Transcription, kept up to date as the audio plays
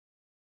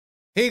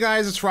Hey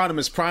guys, it's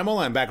RodimusPrimal.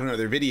 I'm back with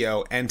another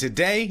video, and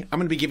today I'm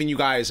going to be giving you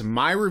guys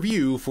my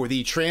review for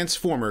the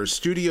Transformers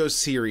Studio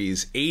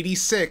Series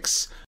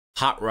 86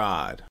 Hot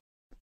Rod.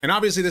 And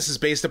obviously this is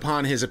based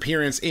upon his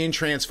appearance in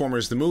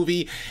Transformers the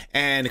movie,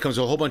 and it comes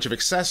with a whole bunch of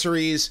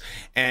accessories,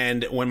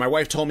 and when my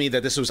wife told me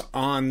that this was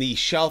on the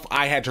shelf,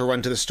 I had to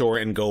run to the store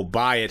and go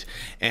buy it,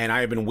 and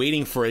I have been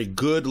waiting for a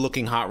good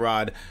looking Hot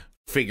Rod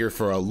figure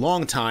for a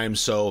long time.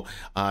 So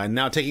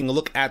now taking a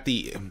look at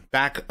the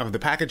back of the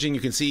packaging, you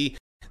can see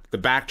the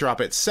backdrop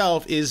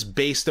itself is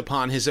based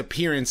upon his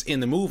appearance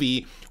in the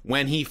movie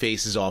when he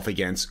faces off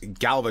against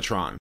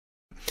Galvatron.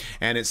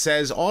 And it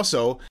says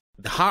also,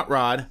 the Hot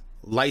Rod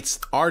lights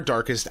our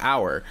darkest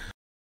hour.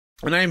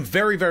 And I am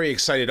very, very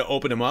excited to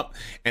open him up,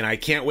 and I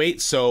can't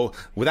wait. So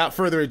without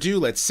further ado,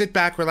 let's sit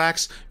back,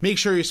 relax, make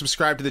sure you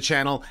subscribe to the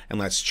channel, and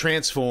let's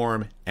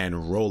transform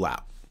and roll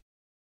out.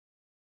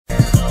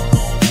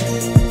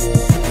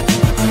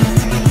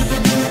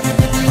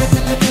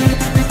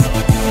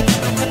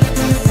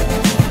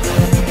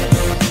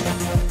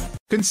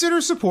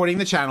 Consider supporting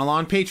the channel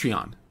on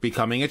Patreon,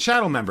 becoming a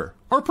channel member,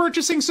 or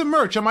purchasing some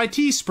merch on my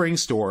Teespring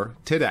store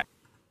today.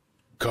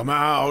 Come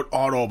out,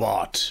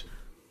 Autobot.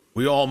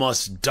 We all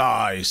must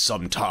die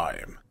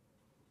sometime.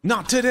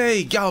 Not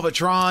today,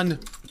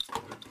 Galvatron.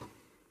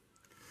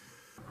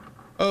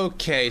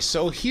 Okay,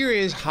 so here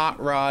is Hot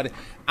Rod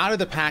out of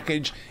the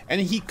package,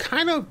 and he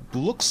kind of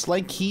looks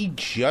like he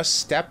just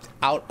stepped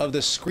out of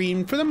the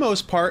screen for the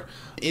most part.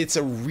 It's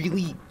a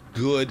really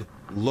good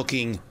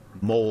looking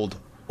mold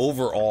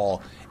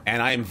overall,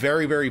 and I am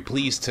very, very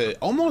pleased to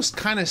almost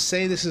kind of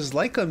say this is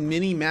like a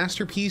mini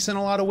masterpiece in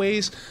a lot of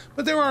ways,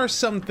 but there are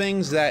some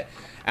things that,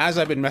 as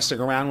I've been messing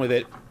around with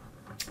it,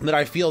 that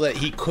I feel that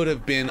he could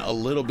have been a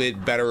little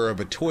bit better of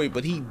a toy,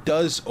 but he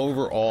does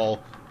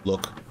overall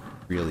look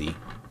really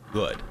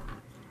good.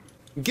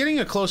 Getting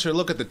a closer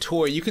look at the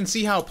toy, you can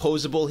see how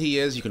posable he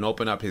is. You can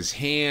open up his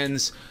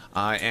hands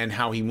and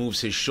how he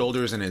moves his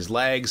shoulders and his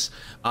legs,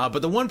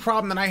 but the one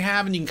problem that I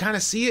have, and you can kind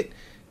of see it,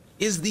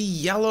 is the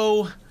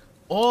yellow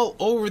all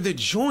over the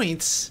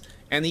joints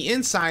and the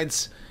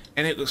insides,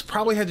 and it was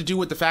probably had to do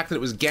with the fact that it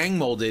was gang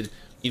molded,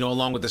 you know,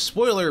 along with the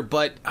spoiler.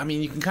 But I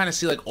mean, you can kind of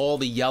see like all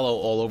the yellow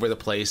all over the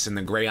place and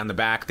the gray on the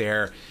back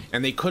there,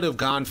 and they could have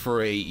gone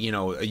for a, you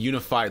know, a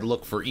unified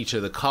look for each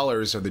of the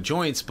colors of the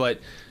joints. But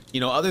you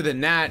know, other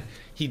than that,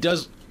 he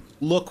does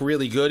look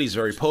really good. He's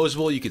very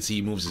posable. You can see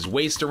he moves his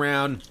waist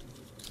around,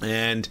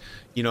 and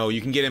you know,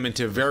 you can get him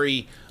into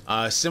very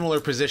similar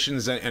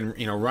positions and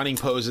you know, running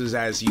poses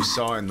as you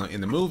saw in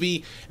the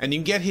movie, and you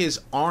can get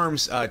his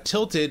arms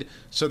tilted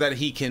so that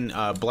he can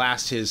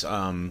blast his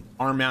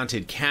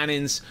arm-mounted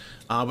cannons.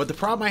 But the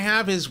problem I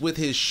have is with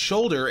his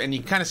shoulder, and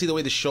you can kind of see the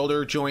way the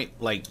shoulder joint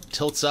like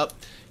tilts up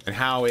and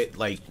how it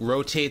like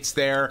rotates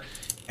there.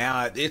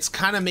 It's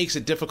kind of makes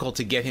it difficult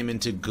to get him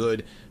into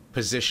good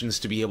positions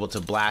to be able to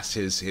blast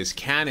his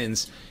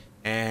cannons,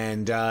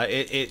 and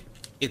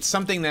it's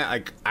something that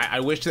like I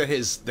wish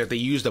that they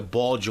used a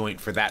ball joint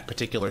for that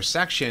particular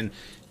section.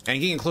 And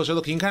getting a closer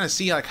look, you can kind of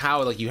see like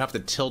how like you have to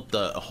tilt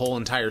the whole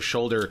entire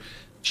shoulder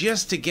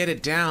just to get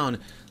it down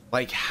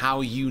like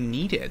how you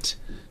need it.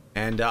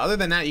 And other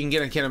than that, you can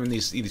get him in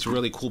these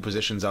really cool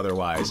positions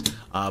otherwise.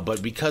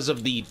 But because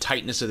of the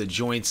tightness of the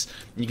joints,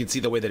 you can see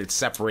the way that it's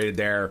separated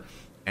there,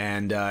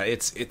 and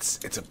it's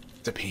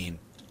a pain.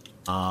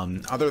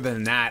 Other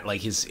than that,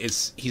 like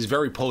he's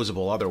very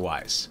posable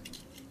otherwise.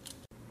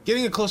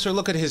 Getting a closer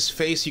look at his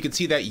face, you can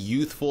see that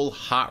youthful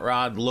Hot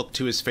Rod look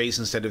to his face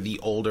instead of the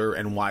older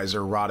and wiser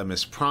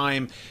Rodimus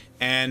Prime.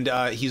 And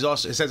he's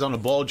also, it says on a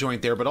ball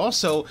joint there, but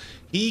also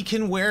he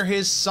can wear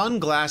his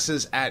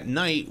sunglasses at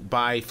night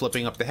by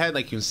flipping up the head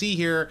like you can see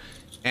here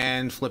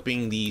and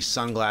flipping the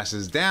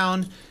sunglasses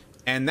down.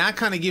 And that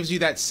kind of gives you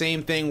that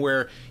same thing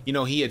where, you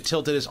know, he had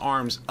tilted his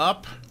arms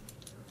up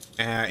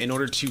in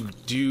order to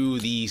do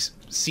the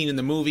scene in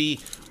the movie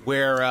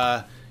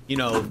where, you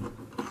know,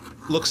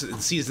 looks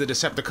and sees the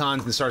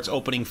Decepticons and starts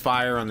opening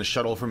fire on the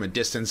shuttle from a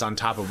distance on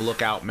top of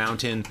Lookout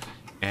Mountain.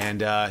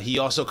 And he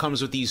also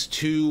comes with these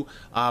two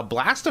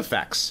blast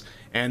effects,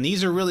 and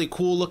these are really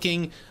cool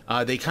looking.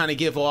 They kind of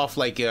give off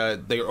like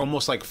they're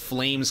almost like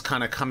flames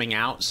kind of coming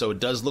out, so it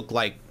does look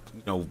like,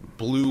 you know,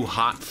 blue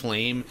hot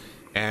flame.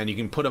 And you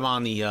can put them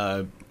on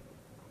the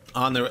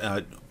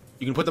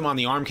you can put them on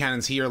the arm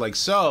cannons here like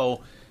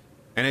so.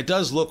 And it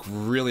does look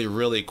really,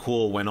 really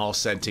cool when all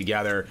said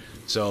together.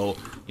 So,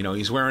 you know,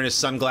 he's wearing his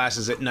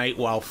sunglasses at night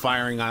while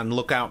firing on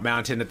Lookout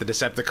Mountain at the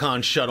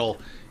Decepticon shuttle.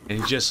 And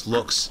he just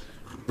looks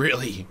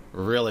really,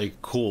 really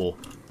cool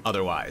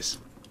otherwise.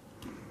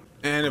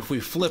 And if we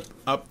flip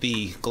up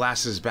the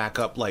glasses back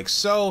up like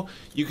so,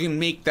 you can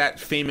make that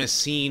famous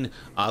scene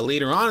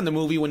later on in the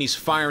movie when he's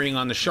firing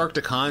on the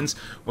Sharkticons,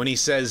 when he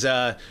says,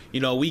 you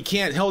know, we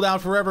can't hold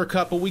out forever,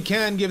 Cup, but we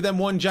can give them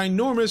one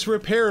ginormous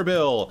repair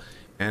bill.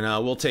 And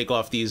we'll take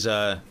off these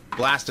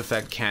blast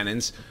effect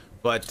cannons.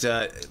 But,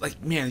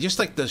 like, man, just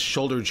like the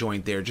shoulder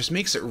joint there just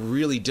makes it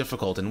really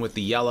difficult. And with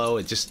the yellow,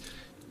 it just,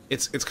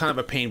 it's kind of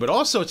a pain. But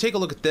also, take a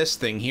look at this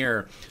thing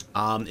here.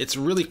 It's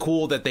really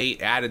cool that they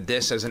added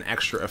this as an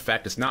extra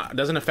effect. It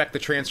doesn't affect the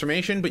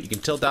transformation, but you can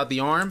tilt out the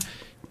arm,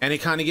 and it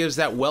kind of gives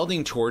that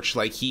welding torch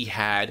like he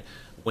had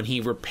when he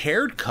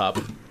repaired Cup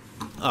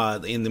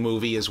in the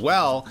movie as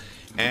well.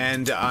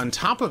 And on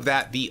top of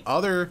that, the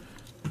other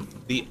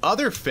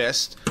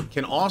fist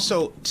can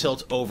also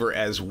tilt over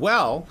as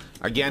well.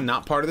 Again,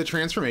 not part of the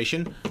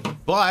transformation,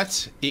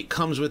 but it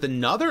comes with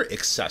another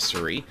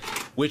accessory,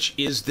 which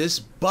is this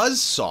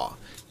buzzsaw.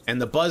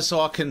 And the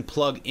buzzsaw can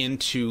plug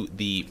into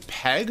the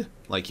peg,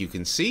 like you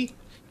can see.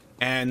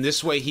 And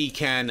this way he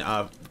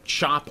can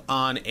chop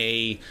on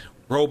a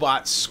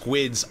robot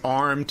squid's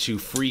arm to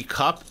free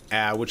Cup,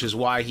 which is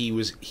why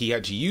he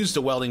had to use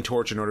the welding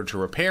torch in order to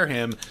repair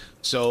him.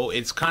 So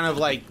it's kind of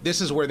like,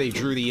 this is where they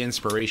drew the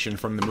inspiration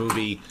from the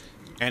movie,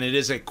 and it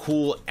is a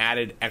cool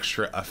added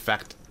extra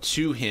effect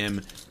to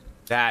him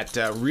that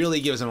really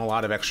gives him a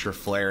lot of extra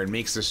flair and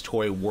makes this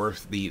toy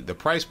worth the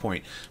price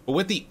point. But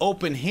with the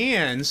open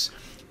hands,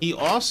 he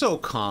also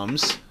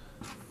comes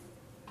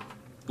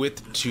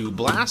with 2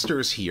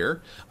 blasters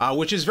here,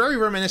 which is very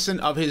reminiscent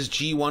of his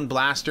G1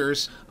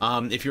 blasters.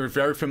 If you're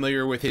very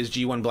familiar with his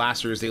G1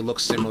 blasters, they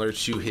look similar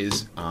to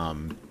his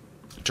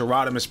to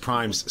Rodimus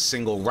Prime's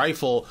single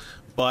rifle,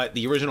 but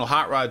the original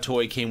Hot Rod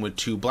toy came with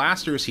 2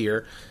 blasters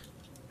here.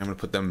 I'm going to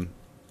put them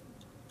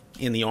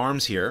in the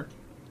arms here.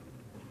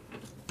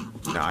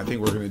 Now, I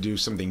think we're going to do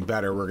something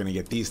better. We're going to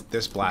get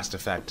this blast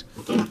effect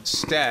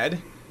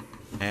instead,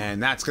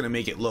 and that's going to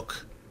make it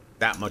look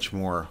that much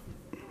more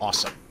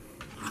awesome.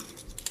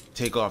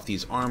 Take off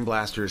these arm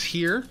blasters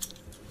here.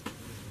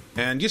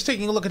 And just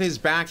taking a look at his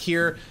back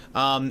here,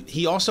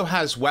 he also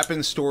has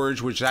weapon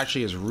storage, which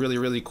actually is really,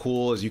 really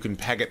cool, as you can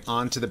peg it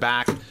onto the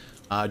back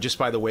just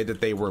by the way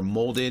that they were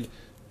molded.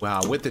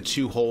 With the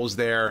 2 holes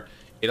there,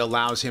 it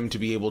allows him to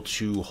be able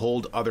to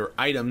hold other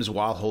items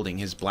while holding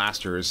his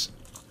blasters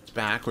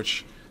back,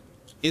 which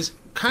is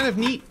kind of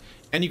neat.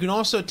 And you can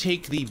also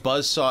take the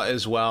buzzsaw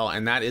as well,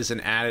 and that is an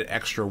added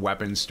extra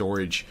weapon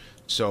storage,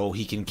 so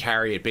he can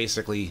carry it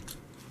basically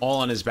all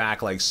on his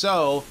back like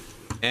so,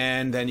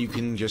 and then you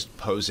can just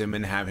pose him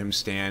and have him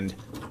stand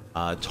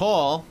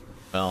tall,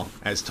 well,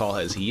 as tall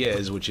as he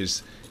is, which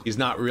is, he's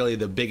not really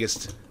the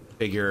biggest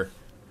figure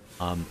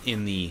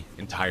in the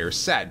entire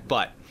set.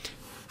 But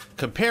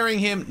comparing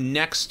him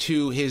next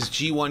to his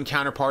G1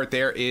 counterpart,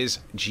 there is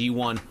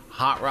G1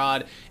 Hot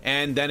Rod,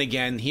 and then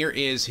again, here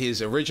is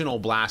his original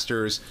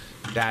blasters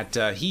that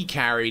he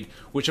carried,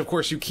 which of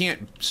course you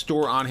can't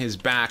store on his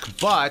back,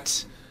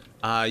 but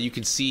you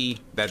can see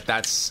that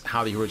that's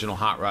how the original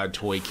Hot Rod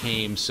toy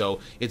came, so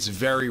it's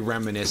very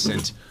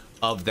reminiscent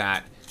of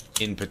that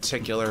in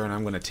particular. And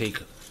I'm going to take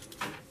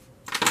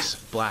these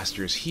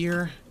blasters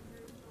here,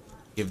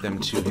 give them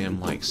to him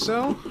like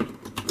so.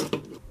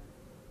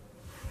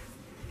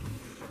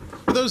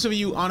 For those of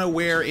you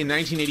unaware, in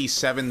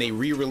 1987 they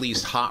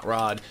re-released Hot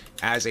Rod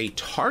as a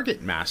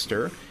Target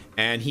Master,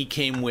 and he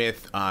came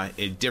with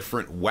a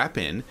different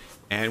weapon,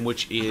 and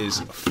which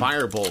is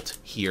Firebolt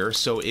here.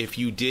 So if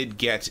you did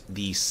get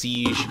the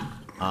Siege,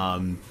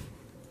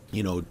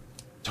 you know,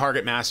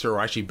 Target Master, or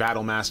actually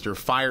Battle Master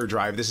Fire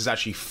Drive, this is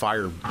actually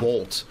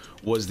Firebolt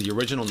was the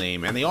original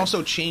name. And they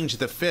also changed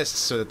the fists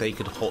so that he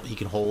could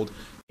hold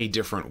a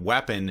different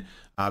weapon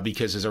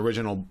because his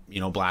original, you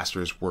know,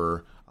 blasters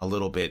were a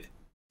little bit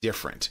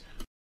different.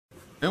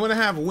 I'm going to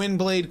have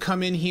Windblade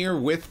come in here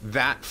with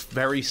that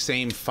very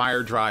same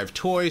Fire Drive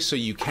toy so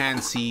you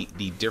can see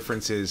the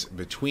differences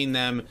between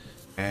them.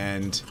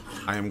 And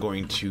I am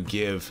going to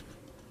give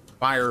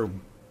Fire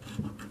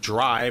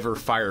Drive or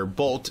Fire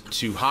Bolt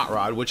to Hot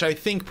Rod, which I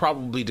think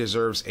probably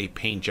deserves a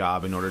paint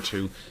job in order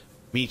to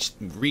reach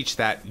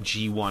that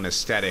G1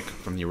 aesthetic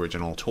from the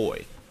original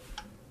toy.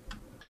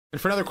 And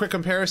for another quick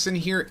comparison,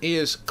 here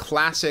is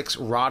Classics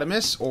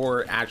Rodimus,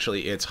 or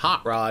actually it's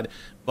Hot Rod,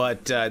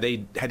 but they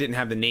didn't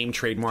have the name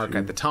trademark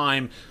at the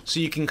time, so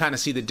you can kind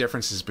of see the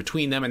differences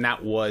between them, and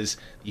that was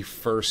the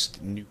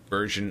first new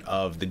version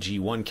of the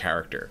G1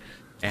 character.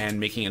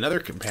 And making another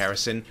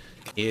comparison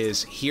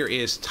is, here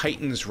is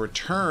Titan's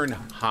Return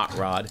Hot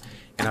Rod,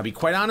 and I'll be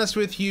quite honest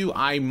with you,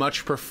 I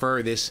much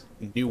prefer this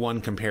new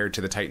one compared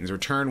to the Titan's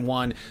Return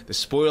one. The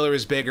spoiler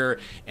is bigger,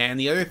 and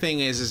the other thing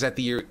is that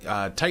the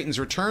Titan's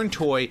Return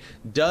toy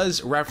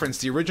does reference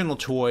the original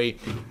toy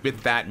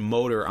with that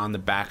motor on the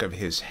back of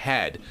his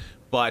head,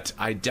 but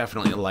I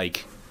definitely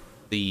like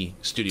the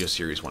Studio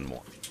Series one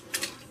more.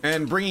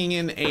 And bringing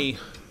in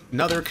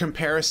another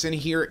comparison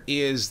here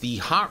is the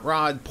Hot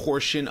Rod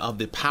portion of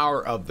the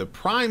Power of the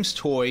Primes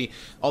toy,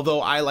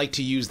 although I like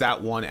to use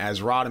that one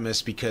as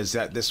Rodimus because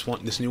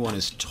this new one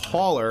is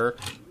taller,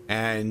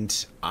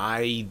 and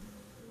I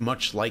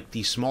much like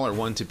the smaller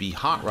one to be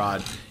Hot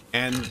Rod.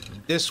 And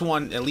this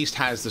one at least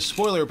has the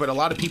spoiler, but a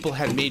lot of people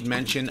had made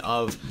mention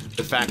of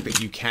the fact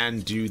that you can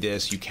do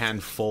this, you can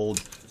fold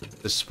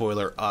the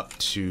spoiler up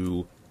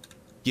to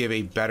give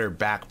a better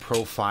back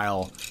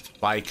profile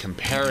by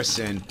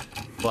comparison,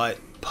 but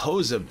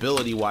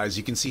posability wise,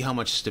 you can see how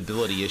much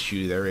stability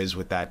issue there is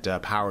with that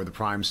Power of the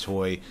Primes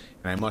toy,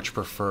 and I much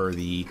prefer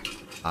the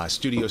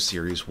Studio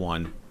Series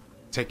 1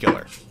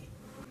 particular.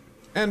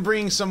 And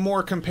bringing some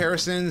more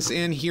comparisons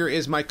in, here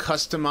is my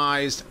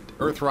customized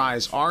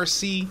Earthrise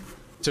RC,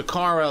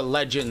 Takara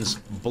Legends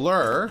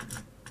Blur,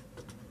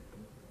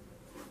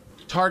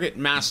 Target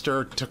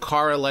Master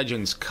Takara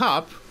Legends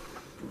Cup,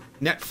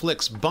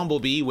 Netflix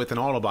Bumblebee with an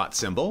Autobot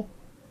symbol,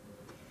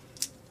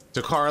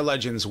 Takara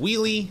Legends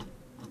Wheelie,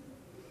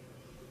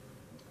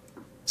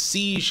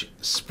 Siege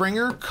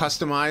Springer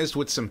customized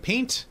with some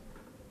paint,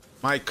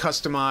 my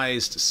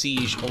customized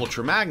Siege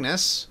Ultra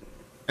Magnus,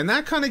 and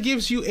that kind of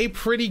gives you a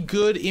pretty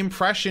good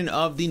impression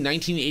of the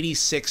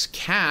 1986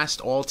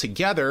 cast all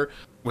together,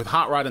 with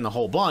Hot Rod and the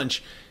whole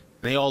bunch.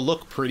 They all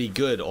look pretty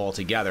good all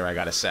together, I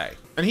gotta say.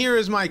 And here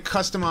is my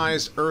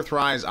customized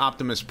Earthrise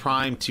Optimus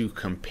Prime to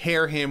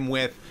compare him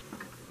with.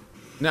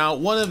 Now,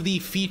 one of the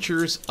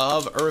features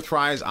of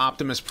Earthrise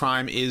Optimus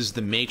Prime is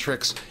the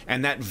Matrix,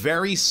 and that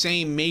very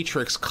same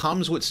Matrix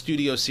comes with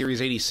Studio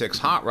Series 86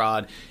 Hot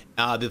Rod.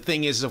 The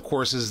thing is, of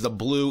course, is the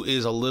blue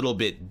is a little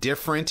bit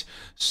different,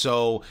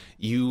 so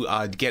you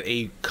get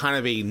a kind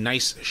of a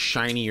nice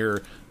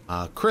shinier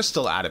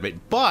crystal out of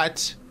it,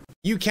 but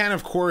you can,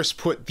 of course,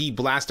 put the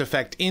blast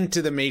effect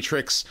into the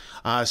Matrix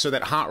so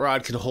that Hot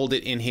Rod can hold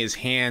it in his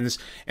hands,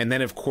 and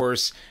then, of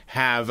course,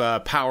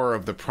 have Power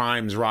of the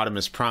Primes,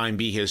 Rodimus Prime,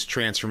 be his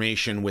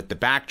transformation with the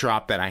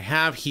backdrop that I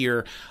have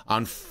here.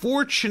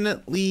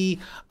 Unfortunately,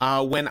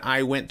 when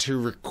I went to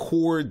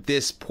record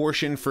this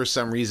portion, for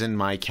some reason,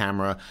 my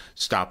camera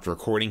stopped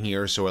recording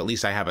here, so at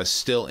least I have a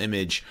still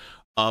image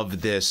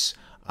of this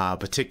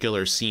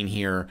particular scene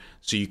here,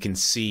 so you can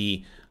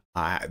see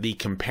the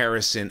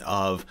comparison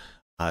of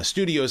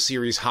Studio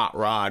Series Hot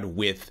Rod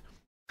with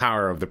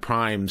Power of the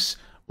Primes,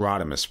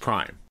 Rodimus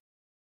Prime.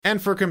 And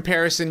for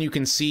comparison, you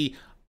can see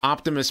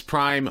Optimus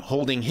Prime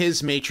holding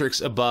his Matrix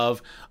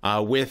above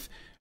with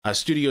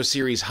Studio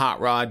Series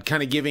Hot Rod,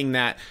 kind of giving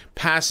that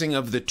passing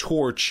of the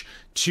torch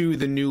to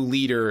the new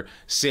leader,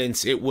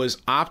 since it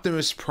was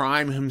Optimus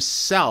Prime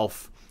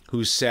himself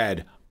who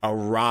said,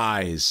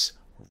 "Arise,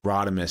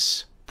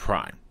 Rodimus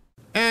Prime."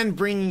 And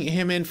bringing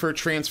him in for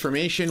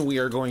transformation, we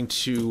are going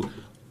to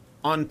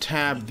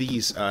untab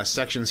these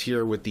sections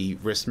here with the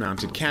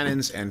wrist-mounted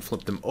cannons and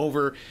flip them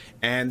over,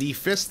 and the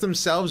fists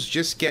themselves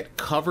just get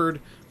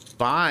covered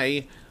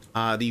by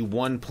the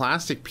one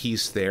plastic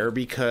piece there,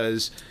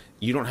 because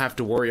you don't have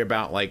to worry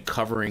about like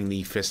covering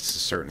the fists a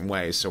certain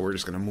way. So we're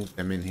just going to move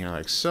them in here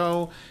like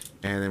so,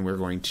 and then we're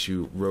going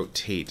to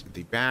rotate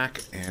the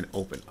back and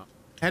open up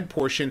the head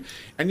portion.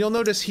 And you'll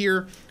notice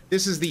here,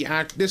 this is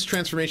this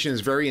transformation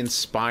is very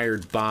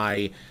inspired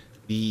by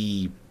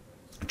the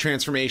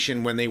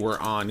transformation when they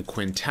were on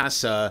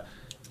Quintessa,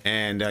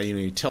 and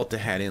you tilt the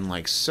head in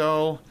like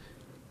so.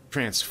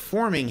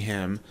 Transforming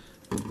him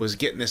was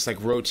getting this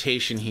like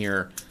rotation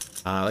here.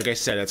 Like I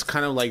said, it's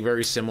kind of like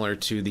very similar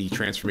to the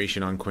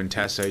transformation on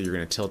Quintessa. You're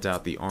going to tilt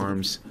out the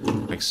arms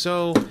like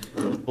so,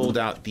 hold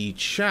out the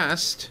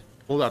chest,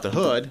 hold out the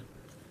hood.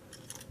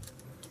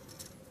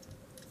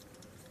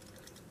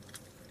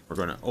 We're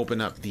going to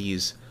open up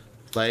these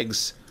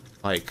legs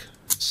like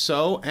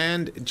so,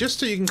 and just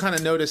so you can kind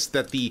of notice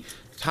that the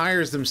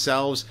tires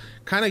themselves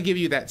kind of give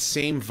you that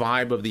same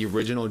vibe of the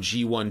original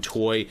G1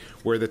 toy,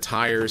 where the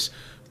tires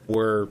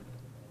were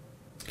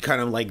kind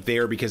of like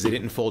there because they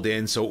didn't fold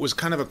in. So it was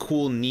kind of a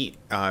cool, neat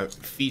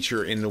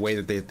feature in the way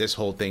that this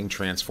whole thing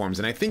transforms.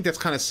 And I think that's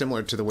kind of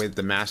similar to the way that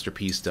the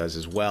Masterpiece does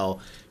as well.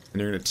 And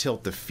they're going to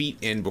tilt the feet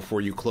in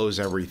before you close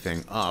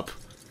everything up.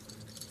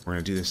 We're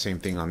going to do the same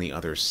thing on the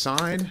other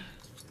side.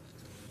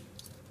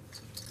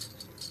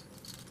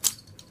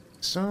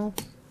 So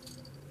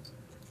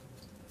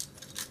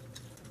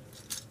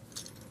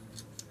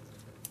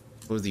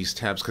close these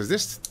tabs, because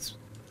this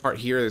part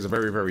here is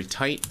very, very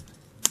tight.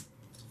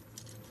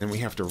 Then we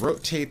have to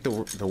rotate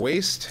the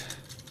waist.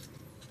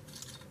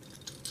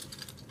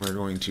 We're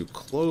going to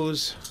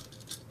close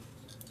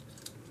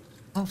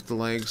off the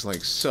legs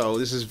like so.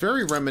 This is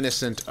very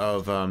reminiscent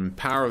of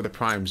Power of the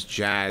Prime's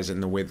Jazz,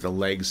 and the way that the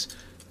legs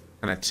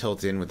kind of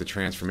tilt in with the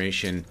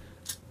transformation.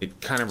 It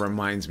kind of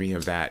reminds me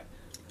of that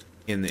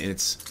in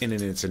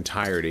its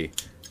entirety.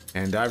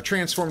 And I've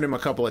transformed him a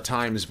couple of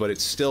times, but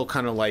it's still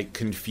kind of like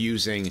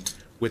confusing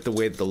with the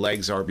way that the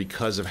legs are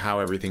because of how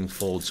everything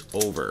folds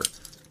over.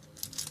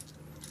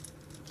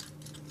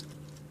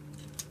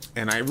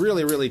 And I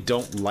really, really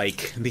don't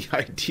like the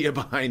idea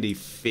behind a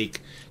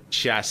fake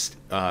chest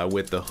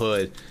with the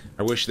hood.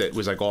 I wish that it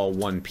was like all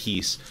one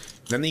piece.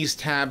 Then these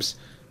tabs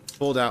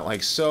fold out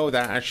like so.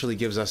 That actually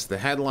gives us the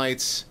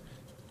headlights.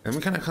 And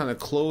we kind of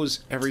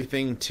close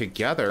everything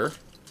together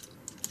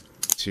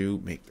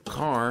to make the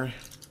car.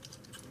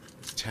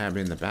 Tab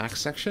in the back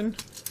section.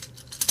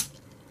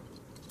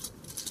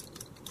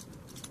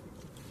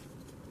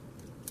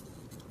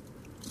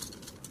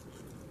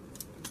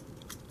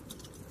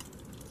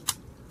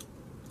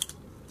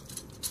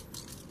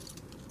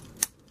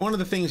 One of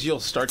the things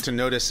you'll start to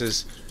notice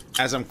is,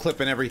 as I'm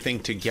clipping everything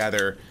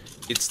together,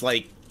 it's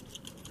like,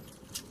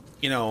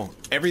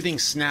 everything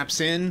snaps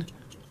in,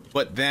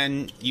 but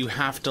then you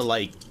have to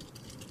like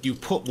you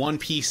put one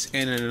piece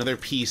in and another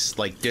piece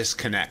like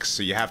disconnects,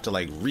 so you have to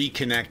like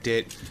reconnect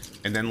it,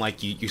 and then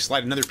like you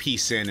slide another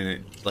piece in and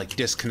it like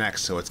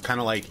disconnects, so it's kind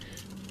of like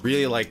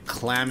really like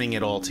clamming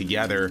it all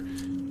together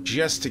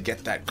just to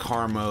get that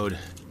car mode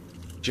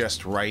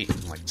just right.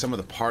 Like some of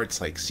the parts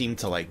like seem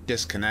to like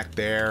disconnect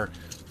there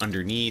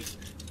underneath,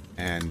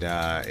 and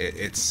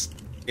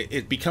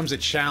it becomes a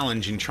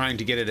challenge in trying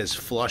to get it as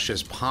flush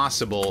as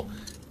possible.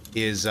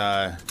 It's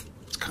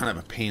kind of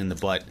a pain in the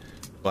butt,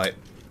 but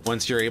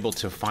once you're able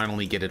to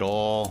finally get it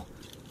all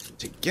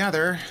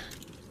together,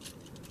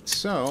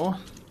 so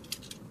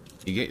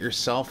you get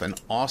yourself an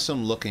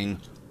awesome looking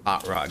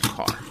hot rod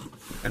car.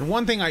 And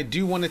one thing I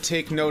do want to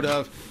take note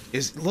of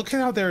is look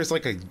at how there's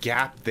like a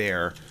gap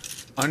there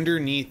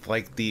underneath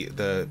like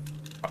the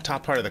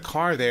top part of the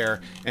car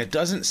there, and it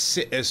doesn't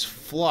sit as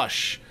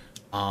flush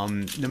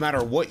no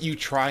matter what you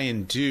try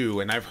and do.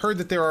 And I've heard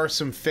that there are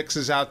some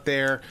fixes out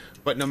there,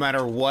 but no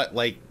matter what,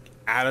 like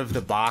out of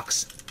the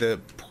box, the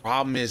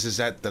problem is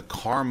that the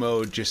car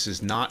mode just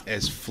is not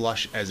as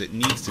flush as it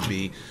needs to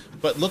be.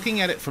 But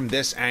looking at it from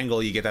this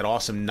angle, you get that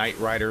awesome Knight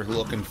Rider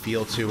look and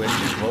feel to it.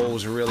 It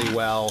rolls really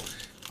well.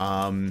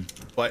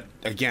 But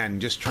again,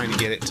 just trying to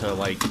get it to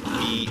like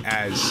be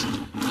as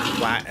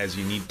flat as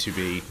you need to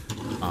be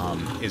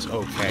is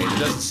okay. It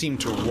doesn't seem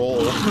to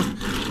roll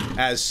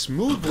as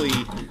smoothly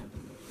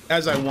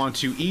as I want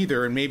to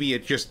either, and maybe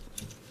it just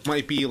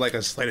might be like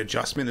a slight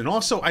adjustment. And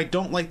also, I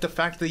don't like the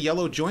fact the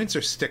yellow joints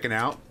are sticking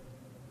out,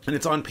 and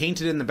it's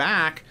unpainted in the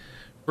back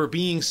for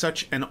being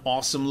such an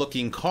awesome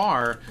looking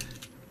car.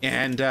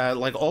 And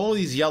like all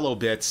these yellow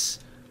bits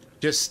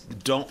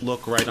just don't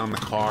look right on the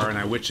car, and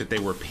I wish that they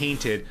were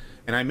painted.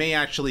 And I may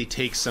actually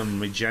take some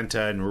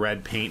magenta and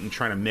red paint and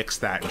try to mix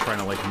that and try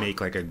to like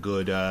make like a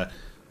good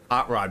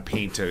hot rod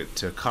paint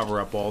to cover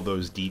up all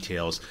those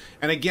details.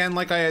 And again,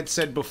 like I had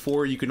said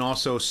before, you can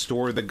also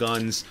store the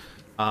guns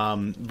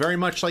very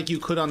much like you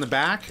could on the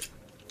back.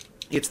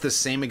 It's the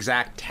same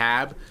exact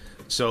tab,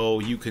 so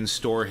you can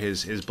store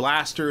his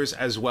blasters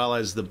as well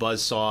as the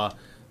buzzsaw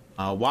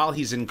while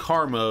he's in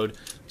car mode,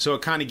 so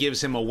it kind of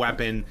gives him a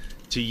weapon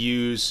to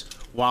use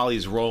while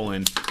he's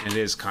rolling, and it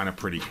is kind of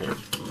pretty cool.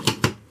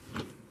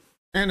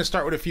 And to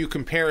start with a few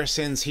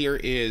comparisons, here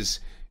is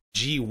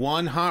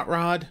G1 Hot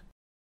Rod,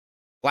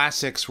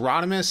 Classics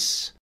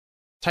Rodimus,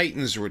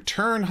 Titan's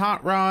Return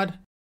Hot Rod,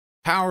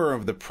 Power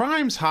of the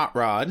Prime's Hot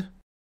Rod,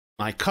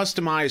 my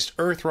customized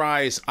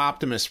Earthrise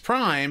Optimus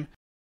Prime,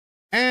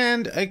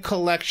 and a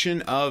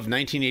collection of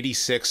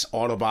 1986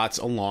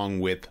 Autobots along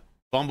with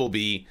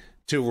Bumblebee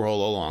to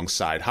roll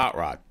alongside Hot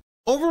Rod.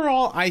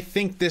 Overall, I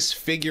think this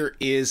figure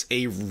is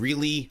a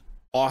really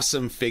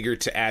awesome figure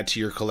to add to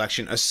your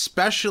collection,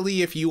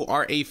 especially if you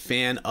are a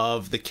fan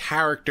of the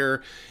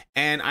character.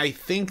 And I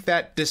think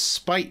that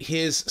despite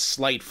his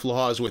slight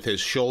flaws with his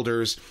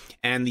shoulders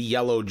and the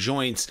yellow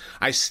joints,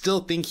 I still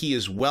think he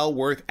is well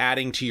worth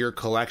adding to your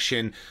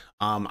collection.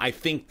 I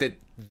think that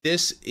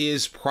this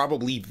is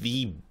probably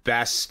the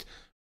best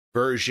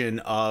version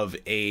of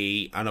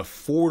an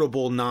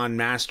affordable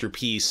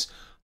non-masterpiece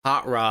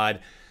hot rod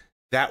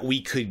that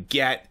we could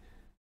get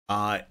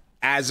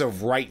as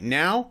of right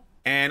now.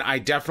 And I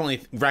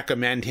definitely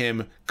recommend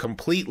him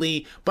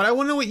completely. But I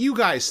want to know what you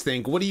guys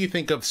think. What do you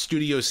think of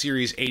Studio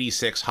Series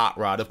 86 Hot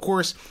Rod? Of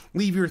course,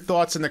 leave your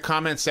thoughts in the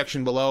comments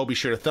section below. Be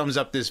sure to thumbs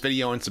up this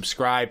video and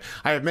subscribe.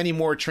 I have many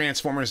more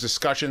Transformers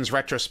discussions,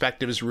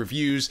 retrospectives,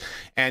 reviews,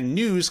 and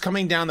news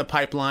coming down the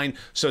pipeline.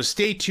 So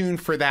stay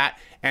tuned for that.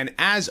 And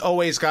as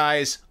always,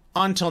 guys,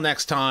 until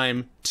next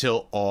time,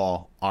 till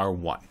all are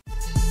one.